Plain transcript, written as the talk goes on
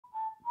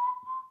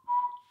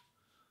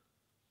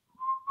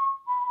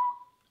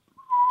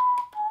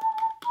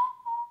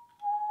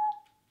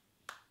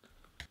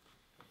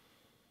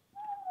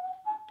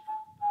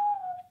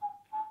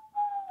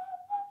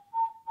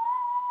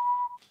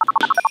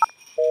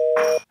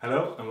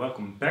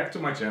back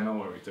to my channel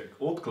where we take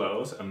old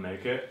clothes and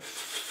make it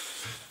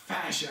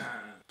fashion.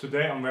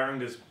 Today I'm wearing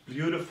this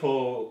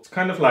beautiful, it's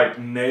kind of like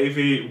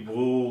navy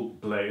wool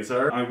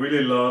blazer. I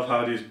really love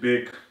how these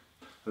big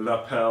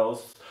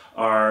lapels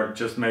are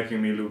just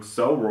making me look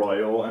so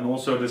royal, and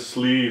also the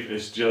sleeve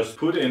is just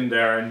put in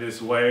there in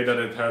this way that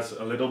it has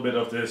a little bit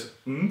of this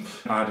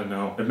I don't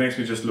know, it makes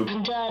me just look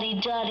dirty,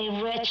 dirty,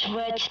 rich,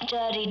 rich,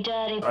 dirty,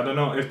 dirty. I don't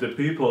know if the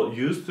people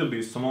used to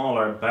be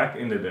smaller back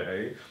in the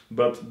day,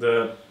 but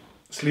the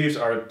sleeves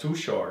are too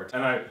short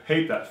and I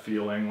hate that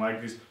feeling,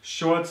 like these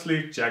short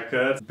sleeve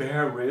jackets,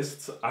 bare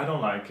wrists, I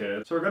don't like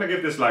it. So we're gonna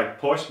give this like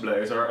posh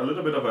blazer a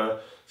little bit of a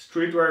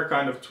streetwear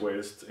kind of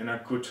twist in a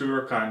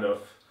couture kind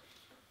of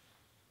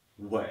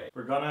way.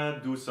 We're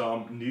gonna do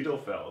some needle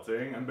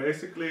felting and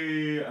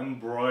basically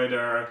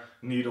embroider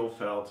needle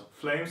felt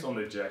flames on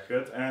the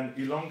jacket and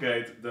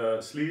elongate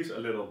the sleeves a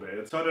little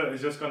bit so that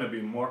it's just gonna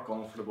be more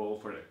comfortable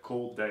for the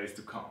cold days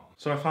to come.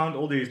 So I found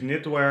all these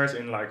knitwears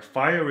in like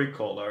fiery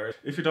colors.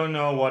 If you don't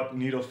know what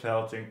needle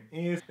felting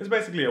is, it's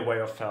basically a way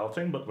of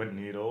felting but with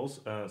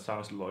needles.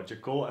 Sounds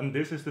logical, and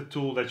this is the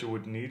tool that you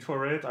would need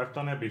for it. I've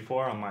done it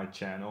before on my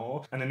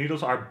channel, and the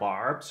needles are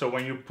barbed, so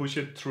when you push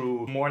it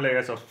through more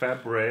layers of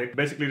fabric,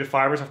 basically the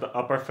fibers of the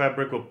upper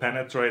fabric will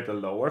penetrate the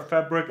lower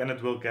fabric and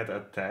it will get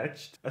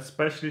attached.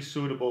 Especially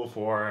suitable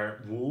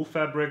for wool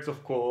fabrics,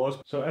 of course.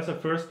 So as a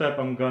first step,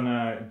 I'm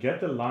gonna get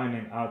the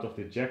lining out of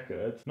the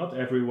jacket, not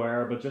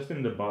everywhere but just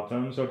in the bottom,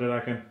 so that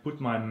I can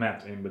put my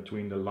mat in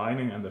between the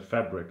lining and the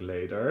fabric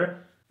later.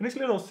 And these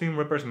little seam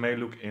rippers may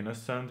look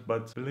innocent,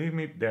 but believe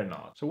me, they're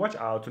not. So watch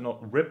out to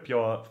not rip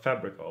your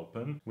fabric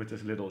open with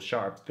this little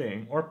sharp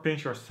thing, or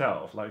pinch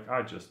yourself like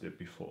I just did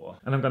before.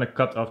 And I'm gonna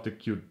cut off the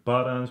cute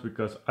buttons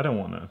because I don't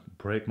wanna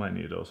break my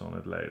needles on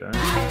it later.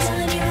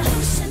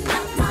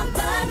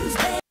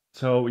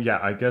 So yeah,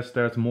 I guess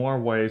there's more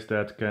ways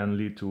that can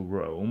lead to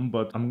Rome,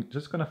 but I'm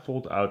just gonna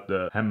fold out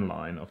the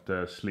hemline of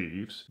the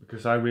sleeves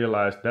because I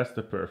realized that's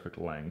the perfect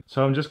length.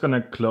 So I'm just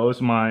gonna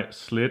close my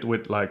slit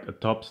with like a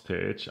top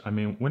stitch. I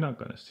mean, we're not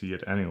gonna see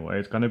it anyway,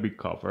 it's gonna be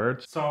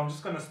covered. So I'm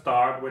just gonna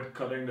start with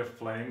cutting the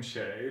flame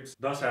shapes.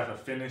 It does have a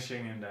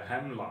finishing in the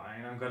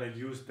hemline. I'm gonna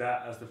use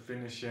that as the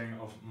finishing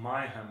of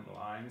my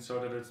hemline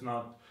so that it's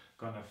not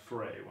gonna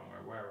fray when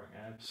we're wearing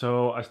it.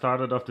 So I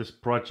started off this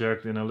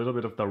project in a little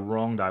bit of the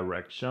wrong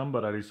direction,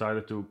 but I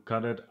decided to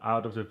cut it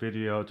out of the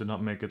video to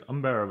not make it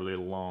unbearably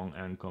long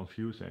and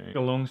confusing. A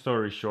long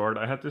story short,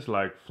 I had this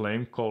like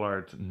flame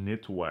colored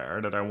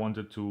knitwear that I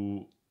wanted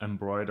to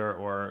embroider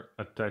or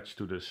attach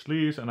to the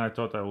sleeves, and I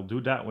thought I will do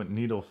that with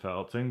needle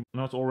felting.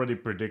 And I was already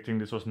predicting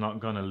this was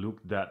not gonna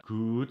look that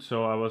good,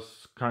 so I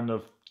was kind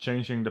of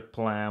changing the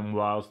plan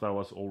whilst I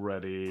was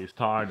already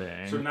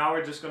starting. So now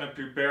we're just gonna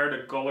prepare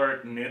the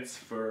colored knits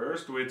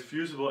first with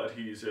fusible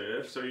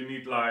adhesive. So you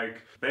need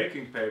like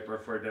baking paper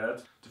for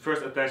that. To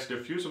first attach the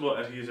fusible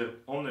adhesive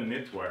on the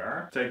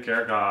knitwear. Take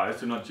care guys,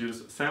 do not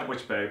use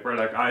sandwich paper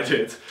like I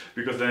did,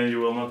 because then you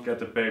will not get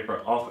the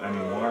paper off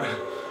anymore.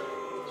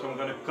 So I'm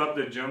gonna cut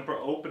the jumper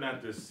open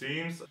at the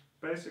seams.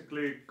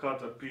 Basically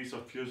cut a piece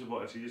of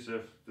fusible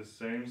adhesive the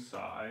same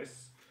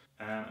size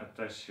and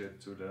attach it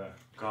to the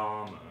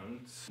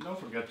garment. Don't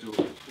forget to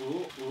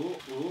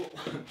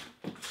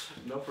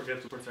don't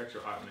forget to protect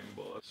your ironing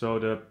board. So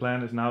the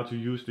plan is now to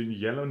use the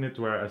yellow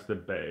knitwear as the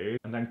base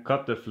and then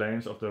cut the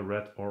flames of the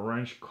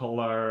red-orange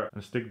color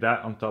and stick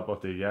that on top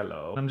of the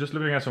yellow. I'm just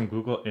looking at some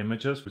Google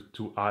images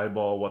to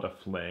eyeball what a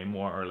flame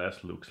more or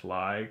less looks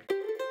like.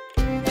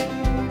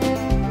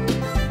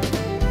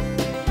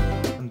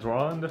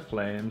 Drawing the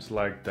flames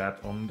like that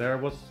on there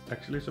was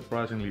actually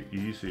surprisingly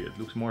easy. It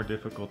looks more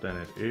difficult than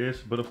it is,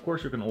 but of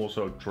course you can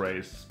also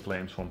trace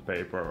flames from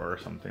paper or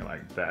something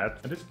like that.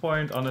 At this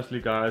point,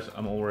 honestly guys,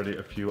 I'm already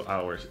a few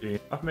hours in.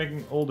 I'm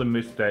making all the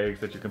mistakes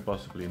that you can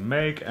possibly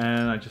make,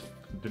 and I just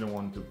didn't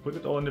want to put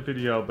it all in the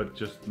video, but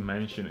just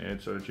mention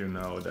it so that you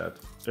know that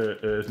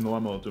it's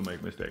normal to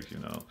make mistakes, you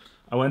know.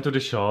 I went to the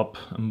shop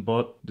and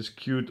bought this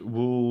cute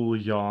wool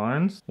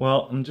yarns.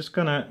 Well, I'm just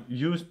gonna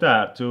use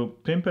that to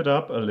pimp it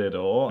up a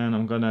little, and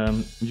I'm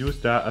gonna use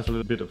that as a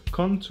little bit of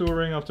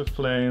contouring of the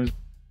flames.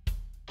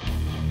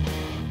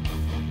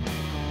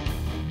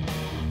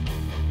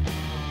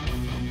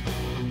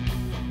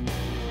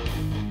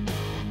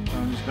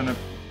 I'm just gonna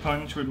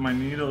punch with my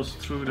needles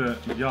through the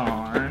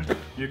yarn.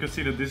 You can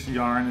see that this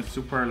yarn is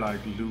super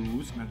like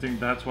loose. I think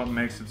that's what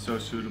makes it so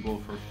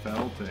suitable for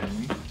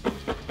felting.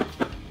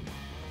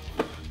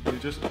 You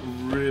just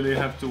really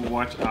have to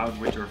watch out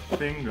with your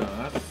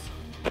fingers,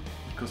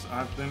 because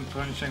I've been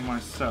punching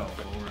myself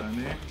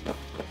already.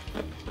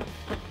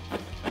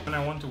 When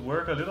I want to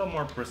work a little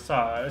more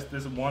precise,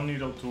 this one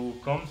needle tool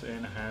comes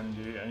in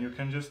handy, and you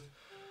can just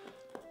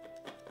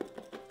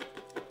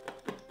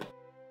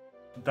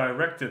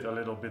direct it a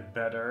little bit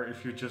better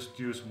if you just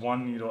use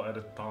one needle at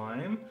a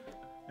time.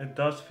 It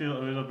does feel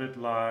a little bit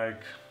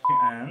like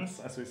ants,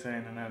 as we say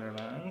in the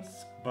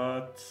Netherlands,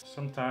 but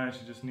sometimes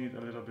you just need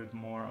a little bit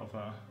more of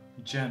a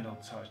gentle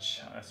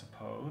touch, I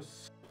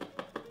suppose.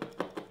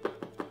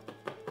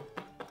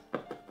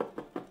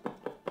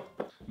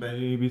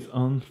 Baby's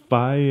on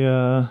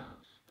fire.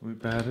 We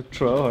better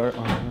throw her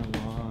on the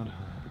water.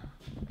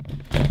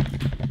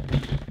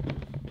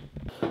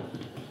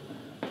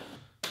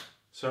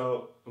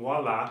 So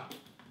voila,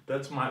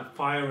 that's my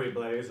fiery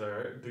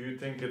blazer. Do you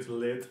think it's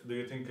lit? Do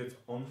you think it's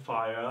on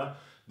fire?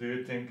 Do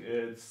you think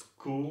it's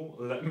cool?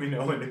 Let me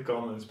know in the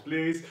comments,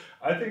 please.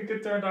 I think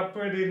it turned out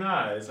pretty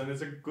nice, and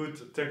it's a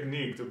good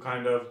technique to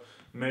kind of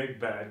make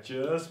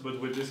badges,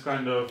 but with this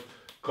kind of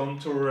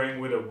contouring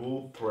with a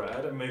wool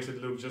thread, it makes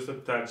it look just a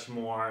touch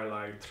more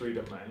like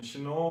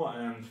three-dimensional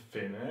and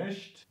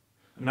finished.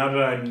 Now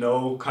that I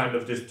know kind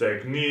of this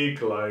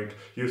technique, like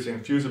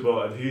using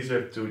fusible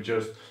adhesive to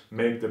just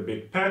make the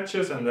big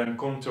patches and then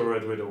contour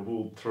it with a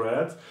wool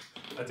thread,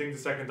 I think the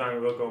second time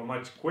it will go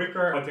much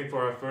quicker. I think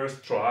for our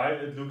first try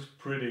it looks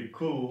pretty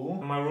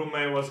cool. My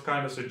roommate was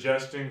kind of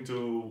suggesting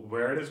to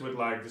wear this with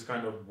like this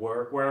kind of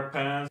workwear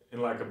pants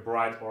in like a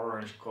bright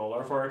orange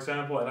color, for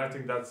example, and I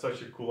think that's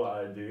such a cool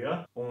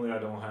idea. Only I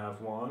don't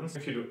have one.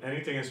 If you do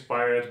anything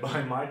inspired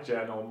by my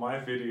channel, my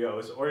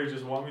videos, or you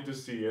just want me to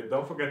see it,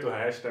 don't forget to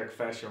hashtag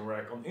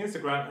FashionRack on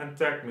Instagram and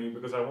tag me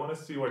because I want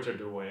to see what you're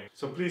doing.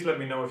 So please let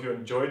me know if you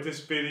enjoyed this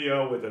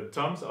video with a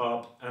thumbs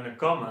up and a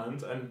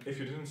comment, and if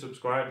you didn't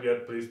subscribe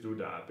yet, please do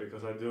that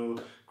because I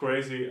do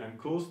crazy and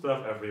cool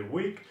stuff every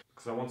week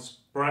because I want to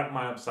spread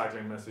my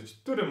upcycling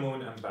message to the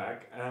moon and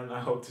back, and I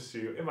hope to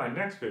see you in my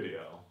next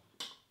video.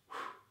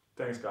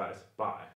 Thanks guys, bye.